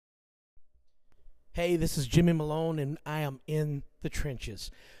Hey, this is Jimmy Malone, and I am in the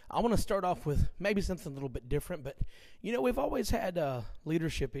trenches. I want to start off with maybe something a little bit different, but we've always had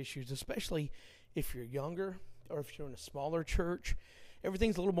leadership issues, especially if you're younger or if you're in a smaller church.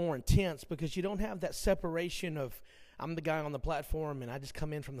 Everything's a little more intense because you don't have that separation of I'm the guy on the platform and I just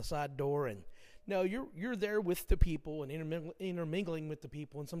come in from the side door. And no, you're there with the people and intermingling with the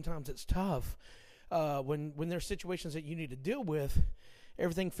people, and sometimes it's tough when there's situations that you need to deal with.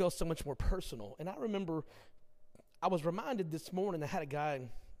 Everything feels so much more personal. And I remember I was reminded this morning, I had a guy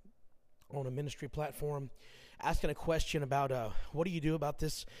on a ministry platform asking a question about what do you do about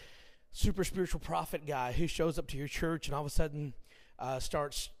this super spiritual prophet guy who shows up to your church and all of a sudden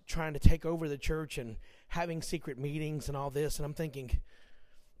starts trying to take over the church and having secret meetings and all this. And I'm thinking,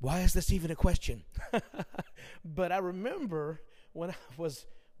 why is this even a question? But I remember when I was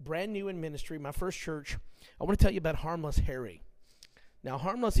brand new in ministry, my first church, I want to tell you about Harmless Harry. Now,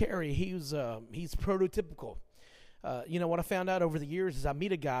 Harmless Harry, he's prototypical. What I found out over the years is I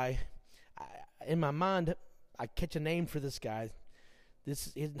meet a guy. In my mind, I catch a name for this guy.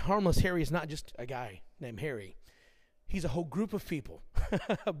 Harmless Harry is not just a guy named Harry. He's a whole group of people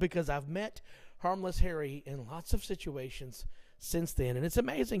because I've met Harmless Harry in lots of situations since then. And it's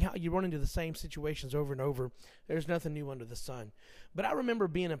amazing how you run into the same situations over and over. There's nothing new under the sun. But I remember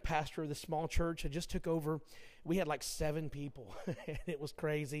being a pastor of this small church. I just took over. We had like 7 people, and it was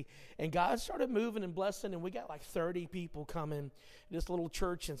crazy. And God started moving and blessing, and we got like 30 people coming. This little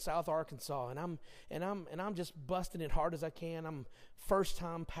church in South Arkansas, and I'm just busting it hard as I can. I'm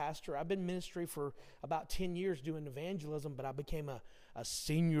first-time pastor. I've been in ministry for about 10 years doing evangelism, but I became a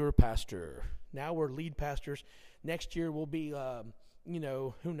senior pastor. Now we're lead pastors. Next year we'll be, who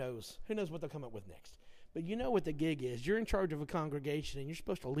knows? Who knows what they'll come up with next? But you know what the gig is. You're in charge of a congregation, and you're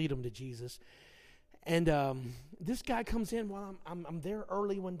supposed to lead them to Jesus. And this guy comes in while I'm there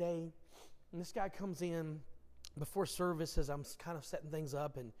early one day, and this guy comes in before service as I'm kind of setting things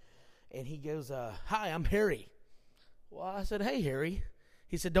up, and he goes, "Hi, I'm Harry." Well, I said, "Hey, Harry."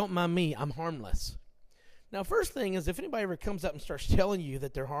 He said, "Don't mind me, I'm harmless." Now, first thing is, if anybody ever comes up and starts telling you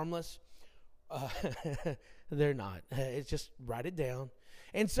that they're harmless, they're not. It's just write it down.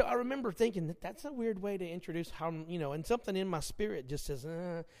 And so I remember thinking that's a weird way to introduce and something in my spirit just says,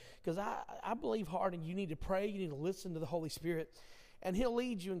 because I believe hard, and you need to pray, you need to listen to the Holy Spirit, and He'll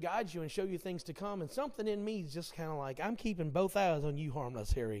lead you and guide you and show you things to come. And something in me is just kind of like, I'm keeping both eyes on you,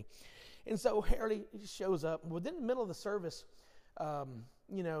 Harmless Harry. And so Harry shows up within the middle of the service, and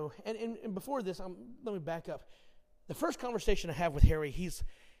before this, let me back up. The first conversation I have with Harry, he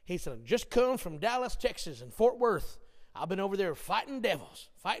said, "I've just come from Dallas, Texas, and Fort Worth. I've been over there fighting devils,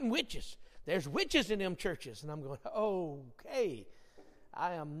 fighting witches. There's witches in them churches." And I'm going, okay.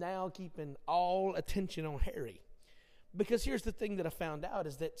 I am now keeping all attention on Harry. Because here's the thing that I found out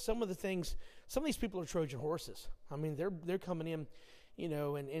is that some of these people are Trojan horses. I mean, they're coming in,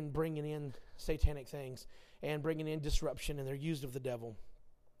 and bringing in satanic things and bringing in disruption, and they're used of the devil.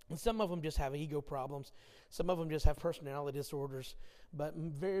 And some of them just have ego problems. Some of them just have personality disorders. But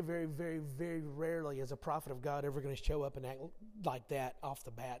very, very, very, very rarely is a prophet of God ever going to show up and act like that off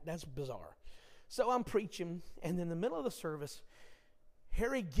the bat. That's bizarre. So I'm preaching, and in the middle of the service,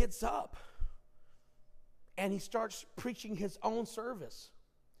 Harry gets up, and he starts preaching his own service.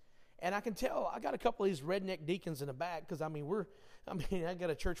 And I can tell, I got a couple of these redneck deacons in the back, because I got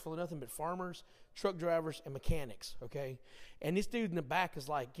a church full of nothing but farmers, truck drivers, and mechanics, okay? And this dude in the back is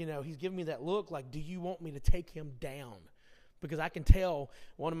like, he's giving me that look like, do you want me to take him down? Because I can tell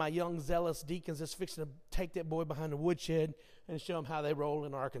one of my young, zealous deacons is fixing to take that boy behind the woodshed and show him how they roll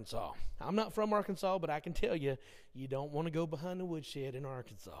in Arkansas. I'm not from Arkansas, but I can tell you, you don't want to go behind the woodshed in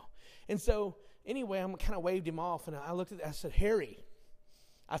Arkansas. And so, anyway, I kind of waved him off, and I looked at it, I said, "Harry,"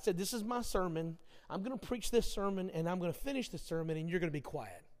 I said, "this is my sermon. I'm going to preach this sermon, and I'm going to finish the sermon, and you're going to be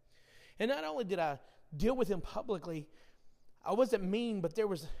quiet." And not only did I deal with him publicly, I wasn't mean, but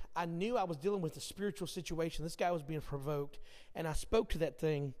I knew I was dealing with a spiritual situation. This guy was being provoked, and I spoke to that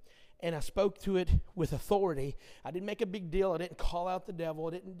thing, and I spoke to it with authority. I didn't make a big deal. I didn't call out the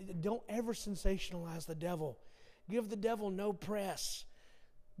devil. Don't ever sensationalize the devil. Give the devil no press.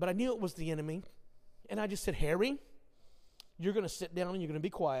 But I knew it was the enemy, and I just said, "Harry, you're going to sit down and you're going to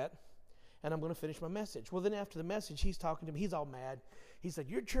be quiet, and I'm going to finish my message." Well, then after the message, he's talking to me. He's all mad. He said,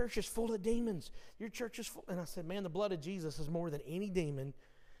 "Your church is full of demons. Your church is full." And I said, "Man, the blood of Jesus is more than any demon.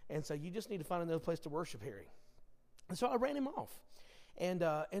 And so you just need to find another place to worship, Harry." And so I ran him off. And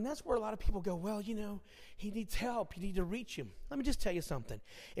that's where a lot of people go, "Well, he needs help. You need to reach him." Let me just tell you something.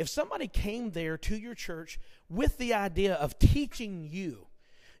 If somebody came there to your church with the idea of teaching you,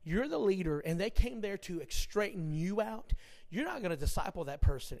 you're the leader, and they came there to straighten you out, you're not going to disciple that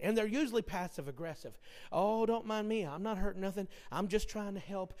person. And they're usually passive aggressive. Oh, don't mind me. I'm not hurting nothing. I'm just trying to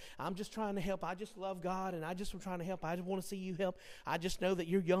help. I just love God, and I just am trying to help. I just want to see you help. I just know that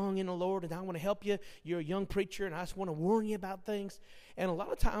you're young in the Lord, and I want to help you. You're a young preacher, and I just want to warn you about things. And a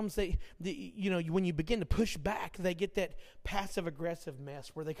lot of times, when you begin to push back, they get that passive aggressive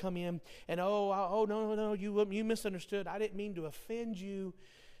mess where they come in and no, you misunderstood. I didn't mean to offend you,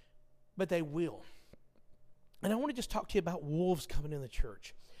 but they will. And I want to just talk to you about wolves coming in the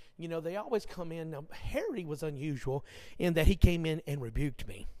church. They always come in. Now, Harry was unusual in that he came in and rebuked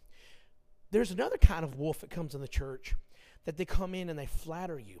me. There's another kind of wolf that comes in the church that they come in and they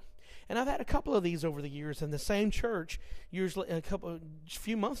flatter you. And I've had a couple of these over the years in the same church. Usually, a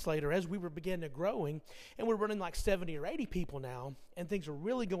few months later, as we were beginning to growing, and we're running like 70 or 80 people now, and things are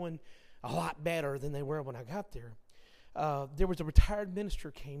really going a lot better than they were when I got there. There was a retired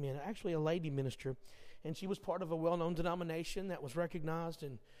minister came in, actually a lady minister, and she was part of a well-known denomination that was recognized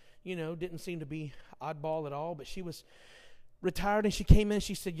and, didn't seem to be oddball at all, but she was retired, and she came in and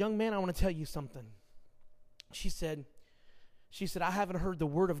she said, "Young man, I want to tell you something." She said, "I haven't heard the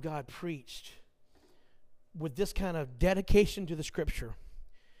Word of God preached with this kind of dedication to the Scripture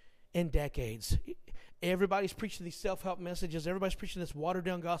in decades. Everybody's preaching these self-help messages. Everybody's preaching this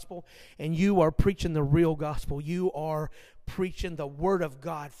watered-down gospel, and you are preaching the real gospel. You are preaching the Word of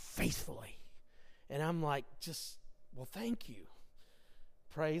God faithfully." And I'm like, well, thank you.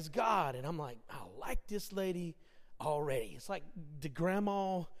 Praise God. And I'm like, I like this lady already. It's like the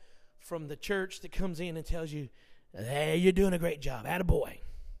grandma from the church that comes in and tells you, "Hey, you're doing a great job. Attaboy."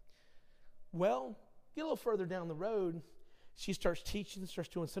 Well, get a little further down the road, she starts teaching, starts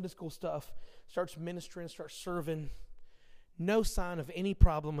doing Sunday school stuff, starts ministering, starts serving. No sign of any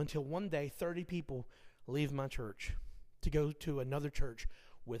problem until one day 30 people leave my church to go to another church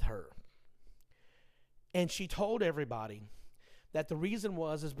with her. And she told everybody that the reason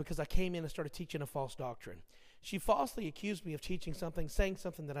is because I came in and started teaching a false doctrine. She falsely accused me of teaching something, saying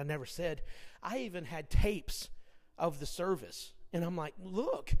something that I never said. I even had tapes of the service. And I'm like,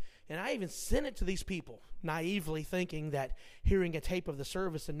 look. And I even sent it to these people, naively thinking that hearing a tape of the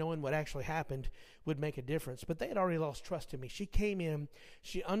service and knowing what actually happened would make a difference. But they had already lost trust in me. She came in,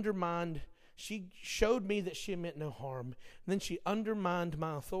 she showed me that she meant no harm. And then she undermined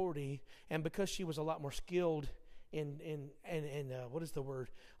my authority. And because she was a lot more skilled a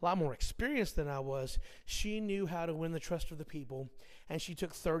lot more experienced than I was, she knew how to win the trust of the people. And she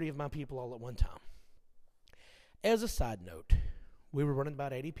took 30 of my people all at one time. As a side note, we were running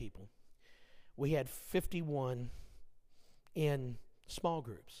about 80 people. We had 51 in small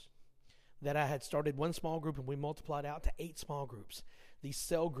groups. That I had started one small group and we multiplied out to 8 small groups. These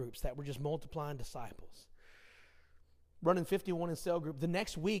cell groups that were just multiplying disciples. Running 51 in cell group. The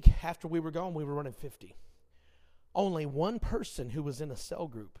next week after we were gone, we were running 50. Only one person who was in a cell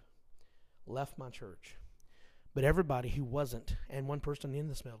group left my church. But everybody who wasn't, and one person in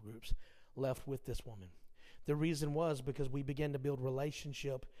the cell groups, left with this woman. The reason was because we began to build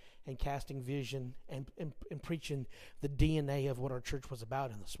relationship and casting vision and preaching the DNA of what our church was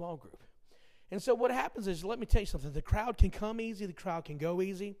about in the small group. And so what happens is, let me tell you something, the crowd can come easy, the crowd can go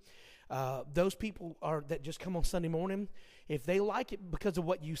easy. Those people that just come on Sunday morning, if they like it because of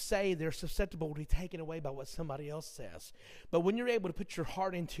what you say, they're susceptible to be taken away by what somebody else says. But when you're able to put your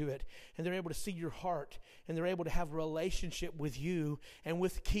heart into it, and they're able to see your heart, and they're able to have a relationship with you and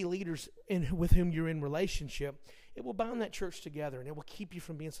with key leaders with whom you're in relationship, it will bind that church together, and it will keep you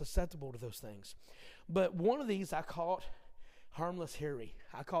from being susceptible to those things. But one of these I caught harmless Harry.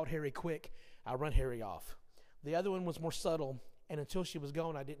 I caught Harry quick. I run Harry off. The other one was more subtle. And until she was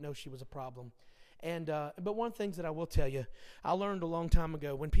gone, I didn't know she was a problem. But one of the things that I will tell you, I learned a long time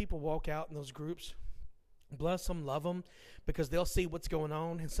ago, when people walk out in those groups, bless them, love them, because they'll see what's going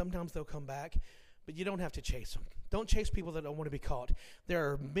on, and sometimes they'll come back. But you don't have to chase them. Don't chase people that don't want to be caught. There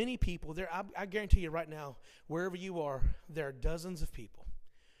are many people, I guarantee you right now, wherever you are, there are dozens of people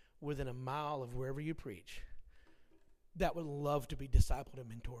within a mile of wherever you preach that would love to be discipled and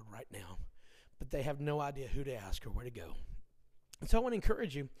mentored right now. But they have no idea who to ask or where to go. And so I want to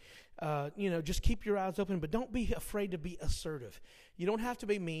encourage you, just keep your eyes open, but don't be afraid to be assertive. You don't have to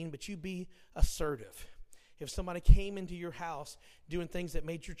be mean, but you be assertive. If somebody came into your house doing things that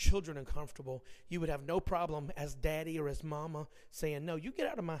made your children uncomfortable, you would have no problem as daddy or as mama saying, "No, you get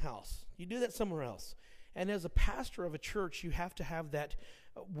out of my house. You do that somewhere else." And as a pastor of a church, you have to have that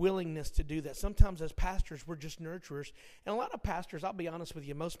willingness to do that. Sometimes as pastors, we're just nurturers. And a lot of pastors, I'll be honest with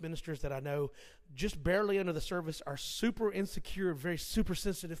you, most ministers that I know just barely under the surface are super insecure, very super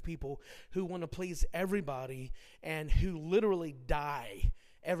sensitive people who want to please everybody and who literally die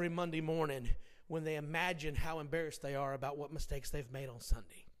every Monday morning when they imagine how embarrassed they are about what mistakes they've made on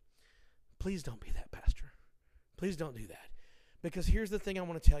Sunday. Please don't be that, Pastor. Please don't do that. Because here's the thing I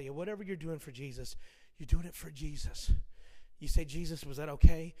want to tell you. Whatever you're doing for Jesus, you're doing it for Jesus. You say, Jesus, was that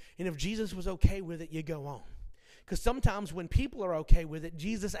okay? And if Jesus was okay with it, you go on. Because sometimes when people are okay with it,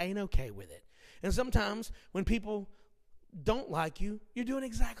 Jesus ain't okay with it. And sometimes when people don't like you, you're doing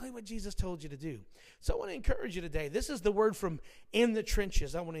exactly what Jesus told you to do. So I want to encourage you today. This is the word from In the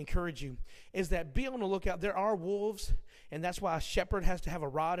Trenches. I want to encourage you is that be on the lookout. There are wolves, and that's why a shepherd has to have a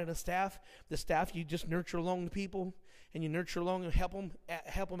rod and a staff. The staff you just nurture along the people, and you nurture along and help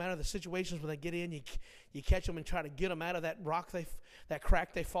them out of the situations when they get in. You catch them and try to get them out of that that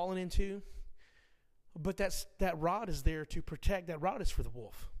crack they've fallen into. But that rod is there to protect. That rod is for the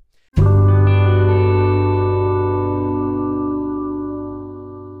wolf.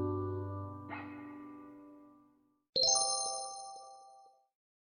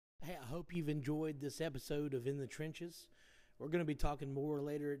 Hey, I hope you've enjoyed this episode of In the Trenches. We're going to be talking more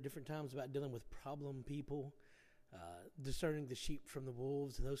later at different times about dealing with problem people, discerning the sheep from the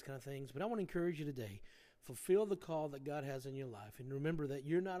wolves and those kind of things. But I want to encourage you today, fulfill the call that God has in your life. And remember that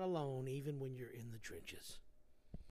you're not alone even when you're in the trenches.